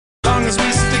Cause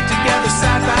we stick together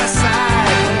side by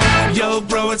side. Yo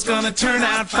bro, it's gonna turn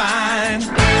out fine.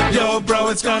 Yo bro,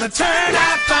 it's gonna turn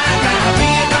out fine. Now me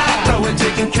and my bro, we're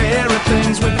taking care of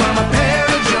things. Went from a pair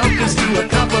of jokers to a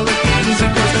couple of kings.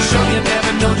 It goes to show you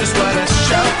never know just what a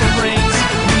show brings.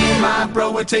 Me and my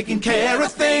bro, we're taking care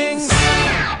of things.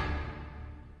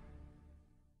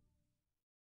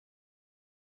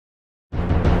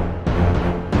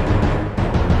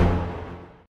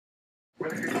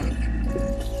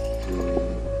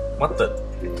 What the?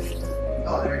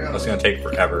 Oh, there we go. That's gonna take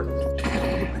forever.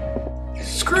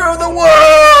 Screw the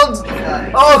world!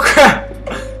 Oh crap!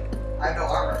 I have no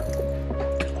armor.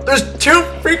 There's two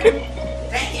freaking.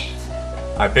 Dang it!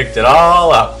 I picked it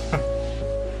all up.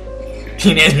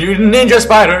 Teenage Mutant Ninja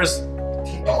Spiders!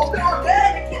 Oh, no,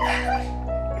 dead!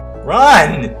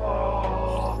 Run!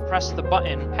 Press the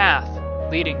button path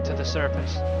leading to the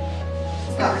surface.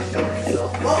 It's not refilling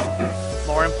itself. Whoa!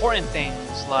 More important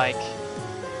things like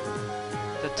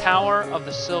the Tower of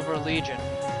the Silver Legion,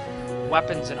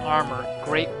 weapons and armor,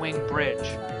 Great Wing Bridge.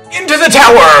 Into the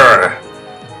tower!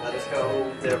 Let us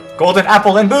go there. Golden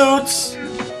apple and boots!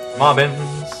 Mobbins.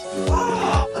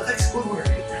 That's like Squidward.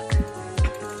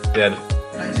 Dead.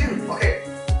 I do. Okay.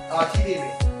 TV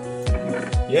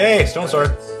me. Yay, stone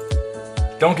sword.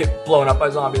 Don't get blown up by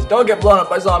zombies. Don't get blown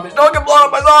up by zombies. Don't get blown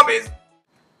up by zombies!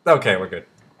 Okay, we're good.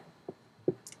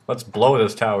 Let's blow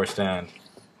this tower stand.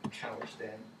 Tower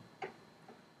stand.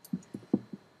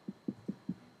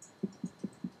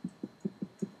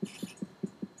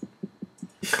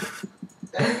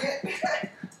 Dang it!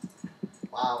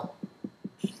 Wow.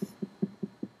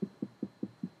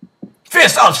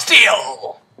 Fist of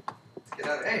steel! Let's get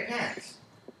out of. Hey, pants!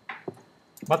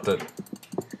 What the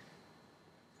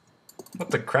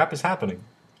crap is happening?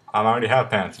 I already have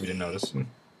pants, if you didn't notice.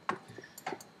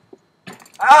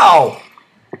 Ow!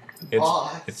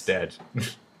 It's dead.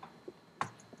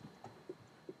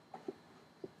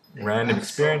 Random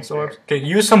experience orbs. Okay,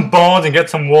 use some bones and get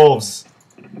some wolves.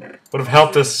 Would have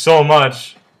helped us so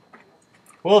much.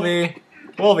 Wolvie!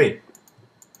 Wolvie!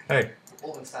 Hey.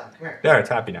 Wolfenstein, come here. There, it's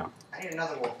happy now. I need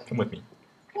another wolf. Come with me.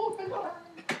 Wolfenstein!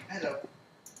 Hello.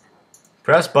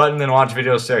 Press button and watch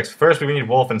video 6. First, we need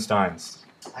Wolfensteins.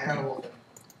 I got a wolfen.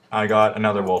 I got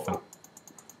another Wolfen.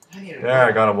 I need a There,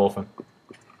 I got a Wolfen.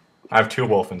 I have 2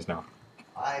 Wolfens now.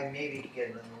 I maybe could get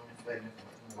another one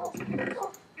if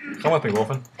I Come with me,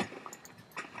 Wolfen.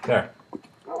 There.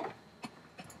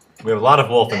 We have a lot of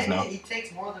Wolfens now. He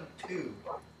takes more than 2.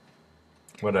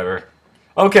 Whatever.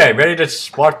 Okay, ready to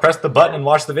press the button and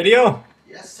watch the video?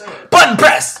 Yes, sir. Button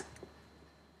press!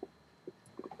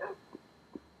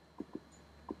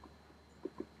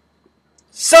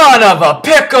 Son of a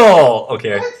pickle!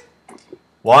 Okay. What?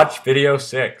 Watch video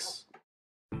 6.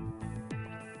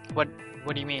 What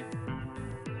do you mean?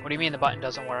 What do you mean the button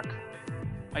doesn't work?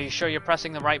 Are you sure you're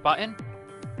pressing the right button?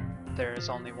 There's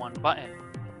only one button.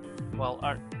 Well,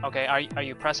 are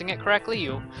you pressing it correctly?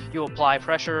 You apply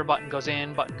pressure, button goes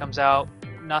in, button comes out.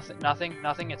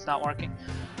 Nothing, it's not working.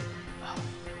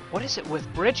 What is it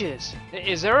with bridges?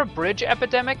 Is there a bridge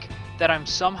epidemic that I'm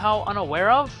somehow unaware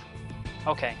of?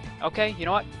 Okay, you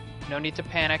know what? No need to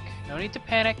panic.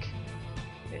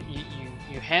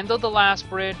 You handled the last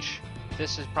bridge.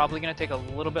 This is probably going to take a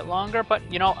little bit longer, but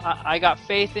you know, I got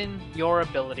faith in your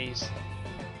abilities.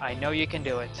 I know you can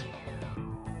do it.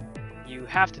 You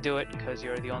have to do it because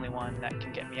you're the only one that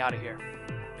can get me out of here.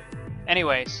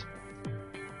 Anyways,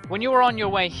 when you were on your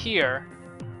way here,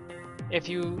 if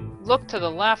you look to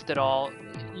the left at all,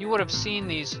 you would have seen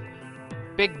these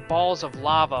big balls of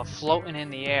lava floating in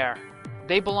the air.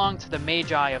 They belong to the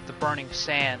Magi of the Burning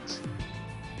Sands.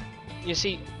 You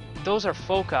see, those are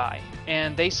foci,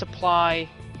 and they supply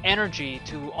energy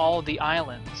to all the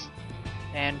islands.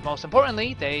 And most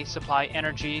importantly, they supply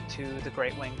energy to the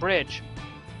Great Wing Bridge.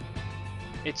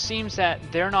 It seems that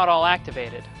they're not all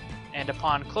activated, and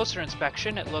upon closer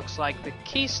inspection, it looks like the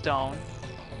keystone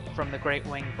from the Great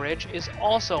Wing Bridge is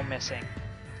also missing.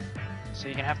 So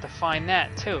you're gonna have to find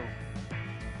that too.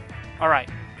 Alright,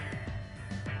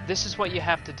 this is what you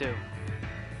have to do.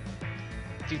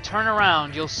 If you turn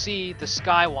around, you'll see the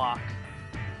Skywalk.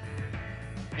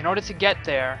 In order to get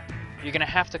there, you're gonna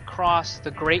have to cross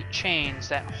the great chains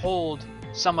that hold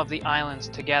some of the islands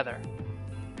together.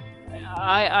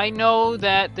 I know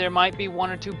that there might be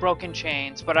 1 or 2 broken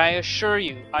chains, but I assure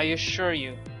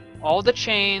you, all the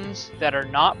chains that are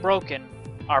not broken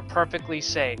are perfectly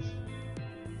safe.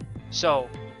 So,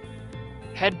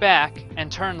 head back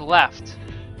and turn left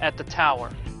at the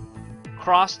tower.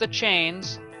 Cross the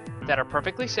chains that are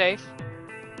perfectly safe,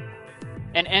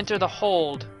 and enter the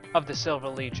hold of the Silver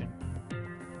Legion.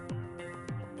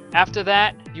 After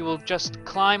that, you will just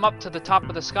climb up to the top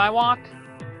of the skywalk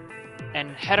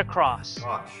and head across.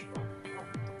 Gosh.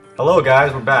 Hello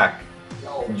guys, we're back.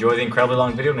 No. Enjoy the incredibly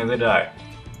long video, neither did I.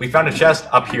 We found a chest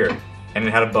up here, and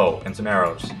it had a bow and some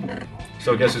arrows.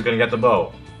 So guess who's gonna get the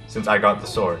bow, since I got the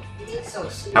sword.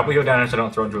 Miso soup. How about we go down here so I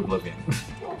don't throw into oblivion?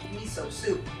 Miso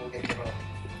soup. We'll get the bow.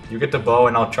 You get the bow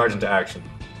and I'll charge into action.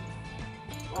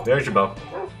 There's your bow.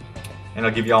 And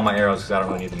I'll give you all my arrows because I don't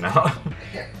really need them now.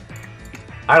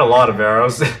 I had a lot of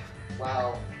arrows.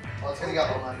 Wow. Well, it's because you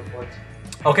got all 9 before.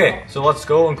 Okay, so let's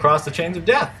go and cross the chains of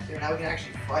death. Dude, now we can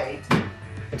actually fight.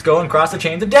 Let's go and cross the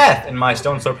chains of death. And my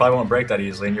stone sword probably won't break that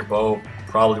easily, and your bow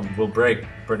probably will break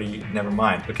pretty. Never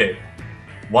mind. Okay,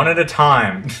 one at a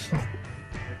time.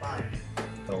 Fine.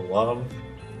 The love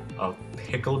of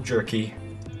pickle jerky.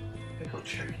 Pickle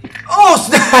jerky. Oh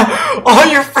snap! Oh,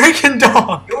 your freaking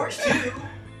dog! Yours too.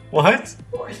 What?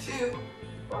 Yours too.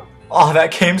 Oh,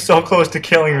 that came so close to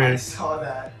killing I me. saw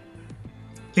that.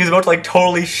 He was about to like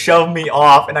totally shove me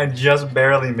off, and I just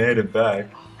barely made it back.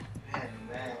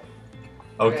 Man.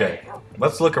 Okay,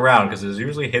 let's look around because there's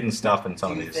usually hidden stuff in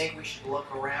some Do of you these. think we should look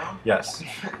around? Yes.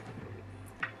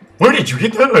 Where did you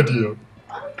get that idea?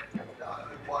 A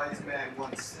wise man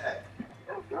once said,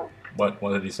 What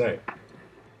did he say?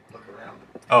 look around.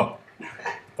 Oh.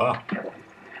 Wow.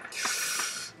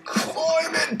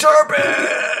 Climate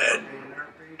turbid!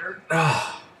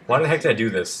 Why the heck did I do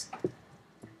this?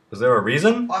 Was there a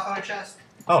reason? Oh, I found a chest.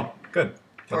 Oh, good.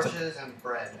 That's it. Torches and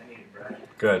bread. I needed bread.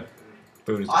 Good.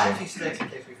 Food is I have good. 2 sticks in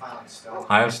case we find like stone.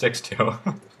 I have sticks too.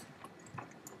 Find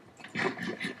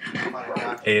a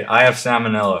rock. Hey, I have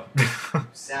salmonella.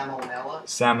 Salmonella.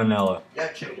 Salmonella. Yeah,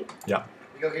 chicken. Yeah.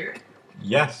 We go here.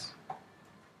 Yes.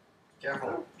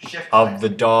 Careful. Shift click. Of the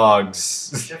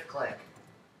dogs. Shift click.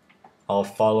 I'll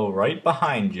follow right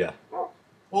behind you.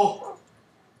 Oh.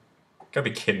 Gotta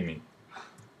be kidding me.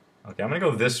 Okay, I'm gonna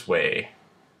go this way.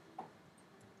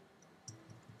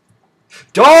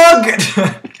 Dog!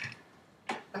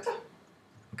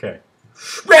 Okay.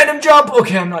 Random jump!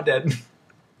 Okay, I'm not dead.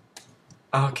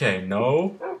 Okay,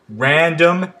 no.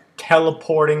 Random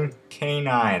teleporting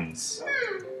canines.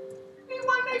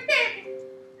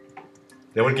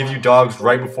 They would give you dogs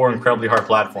right before incredibly hard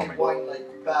platforming. Whine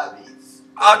like babbies.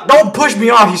 Don't push me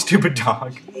off, you stupid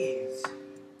dog! Jeez.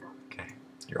 Okay,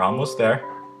 you're almost there.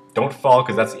 Don't fall,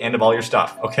 because that's the end of all your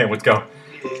stuff. Okay, let's go.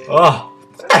 Oh,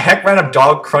 what the heck? Random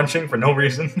dog crunching for no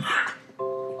reason.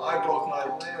 I broke my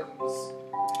limbs.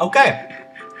 Okay.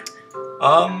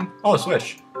 Oh, a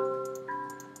switch.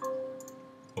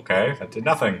 Okay, that did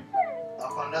nothing.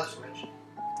 I'll find another switch.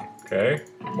 Okay.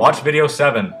 Watch video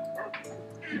 7.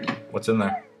 What's in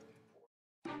there?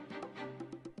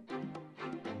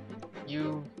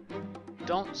 You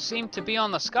don't seem to be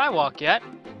on the skywalk yet.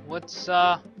 What's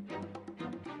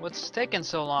taking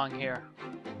so long here?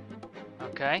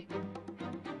 Okay.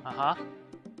 Uh-huh.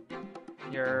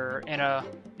 You're in a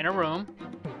room,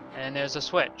 and there's a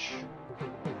switch,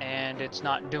 and it's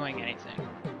not doing anything.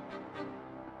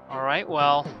 Alright,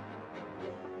 well,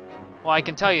 I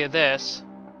can tell you this.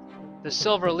 The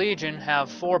Silver Legion have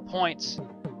 4 points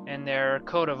in their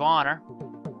code of honor.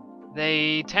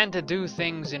 They tend to do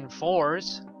things in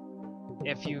 4s.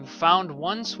 If you found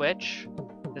 1 switch,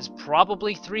 there's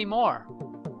probably 3 more.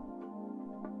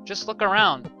 Just look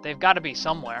around. They've got to be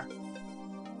somewhere. Did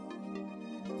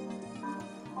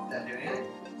that do anything?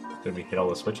 Did we hit all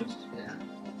the switches? Yeah.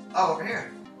 Oh, over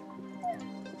here.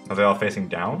 Are they all facing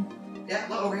down? Yeah,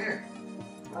 look over here.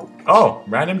 Oh,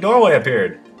 random doorway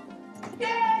appeared.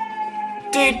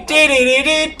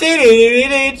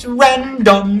 It's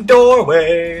random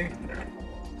doorway.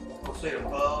 We'll see a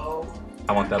bow.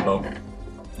 I want that bow.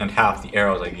 And half the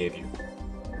arrows I gave you.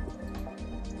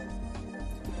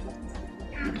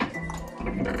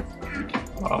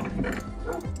 Wow.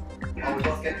 Oh, we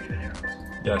both get even arrows.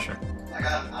 Yeah, sure. I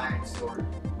got an iron sword.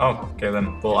 Oh, okay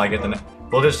then. Well, I get the.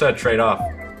 We'll just trade off.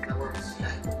 That works.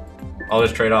 I'll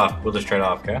just trade off. We'll just trade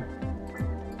off, okay?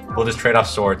 We'll just trade off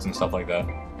swords and stuff like that.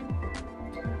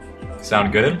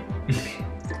 Sound good?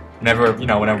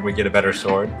 Whenever we get a better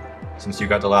sword. Since you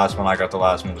got the last one, I got the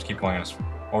last one. We'll just keep going in this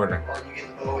order. Well, you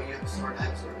get the bow, you get the sword, I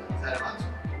have the sword. Is that a monster?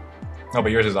 No,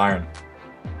 but yours is iron.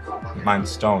 Okay.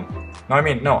 Mine's stone. No, I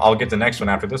mean, no, I'll get the next one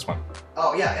after this one.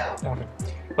 Oh, yeah. Okay.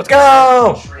 Let's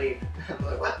go! Trade.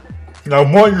 Like, what? I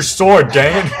want your sword,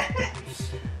 dang it!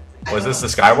 Was this the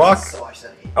skywalk? So I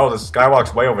said, Oh, the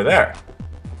skywalk's way over there.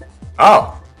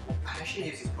 Oh! I should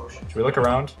use these potions. Should we look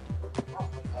around?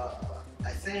 I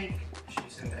think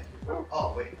she's in there.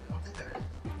 Oh, wait. I don't think there is.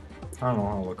 I don't know,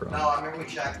 I'll look around. No, I remember we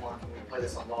checked one when we played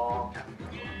this a long time ago.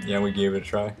 Yeah, we gave it a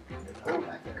try. There's nothing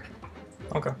back there.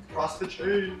 Okay. Cross the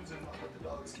chains and not let the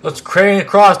dog dogs. Let's crane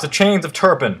across the chains of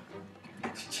Turpin.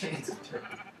 Chains of turkey.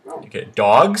 Okay,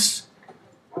 dogs.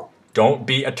 Don't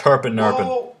be a Turpin Nurpin.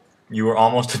 Oh! You were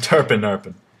almost a Turpin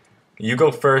Nurpin. You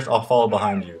go first, I'll follow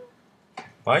behind you.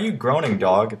 Why are you groaning,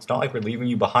 dog? It's not like we're leaving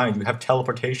you behind. You have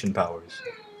teleportation powers.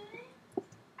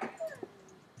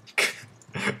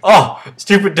 Oh,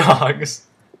 stupid dogs.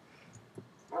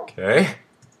 Okay.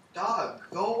 Dog,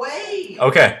 go away!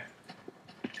 Okay.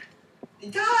 He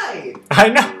died! I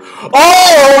know.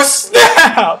 Oh,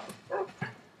 snap!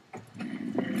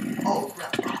 Oh,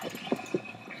 crap.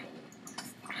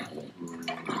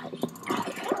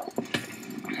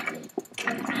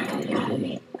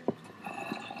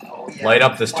 Oh, yeah. Light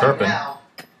up this Light Turpin. now.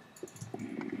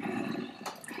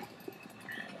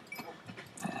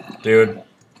 Dude,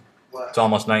 What? it's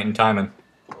almost night and timing.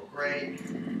 Oh, great.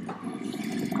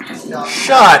 Stop.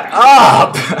 Shut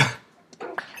up!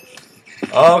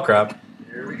 Oh, crap.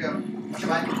 Here we go. Watch your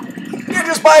back.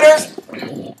 Ninja spiders!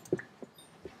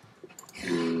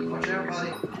 Watch out,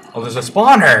 buddy. Oh, there's a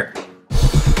spawner!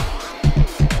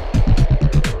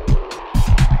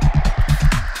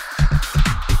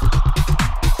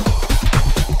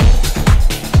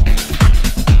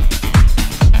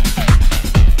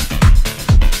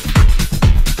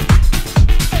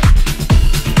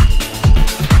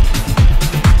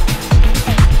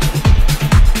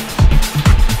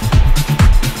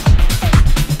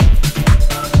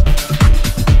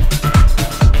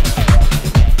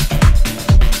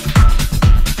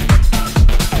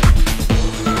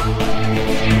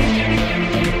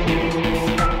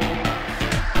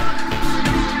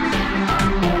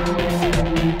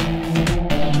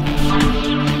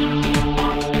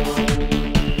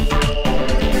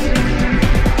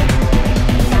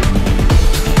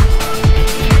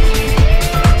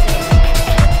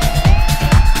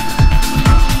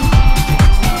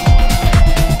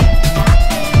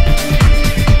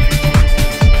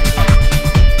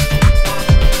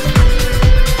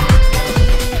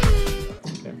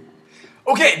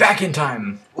 Okay, back in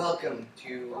time! Welcome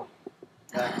to.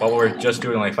 What we were just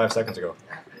doing like 5 seconds ago.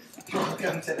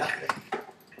 Welcome to nothing.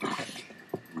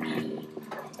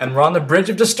 And we're on the bridge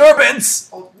of disturbance!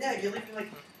 Oh, yeah, you're leaving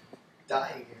like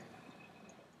dying here.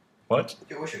 What?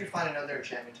 I wish we could find another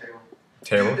enchantment table. Dude,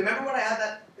 Table? remember when I had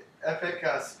that epic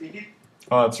speed?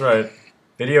 Oh, that's right.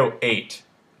 Video 8.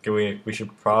 Okay, we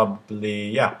should probably,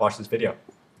 yeah, watch this video.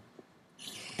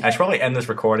 I should probably end this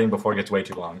recording before it gets way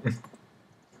too long.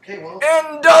 Okay, well,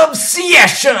 End of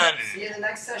session! see you in the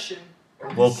next session.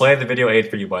 We'll play the video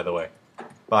 8 for you, by the way.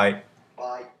 Bye.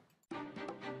 Bye.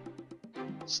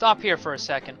 Stop here for a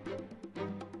second.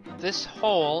 This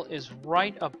hole is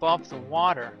right above the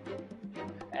water.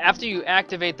 After you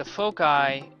activate the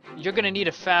foci, you're going to need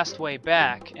a fast way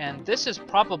back, and this is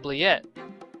probably it.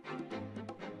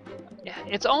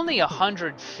 It's only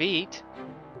 100 feet.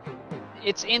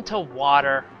 It's into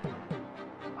water.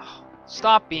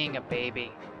 Stop being a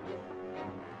baby.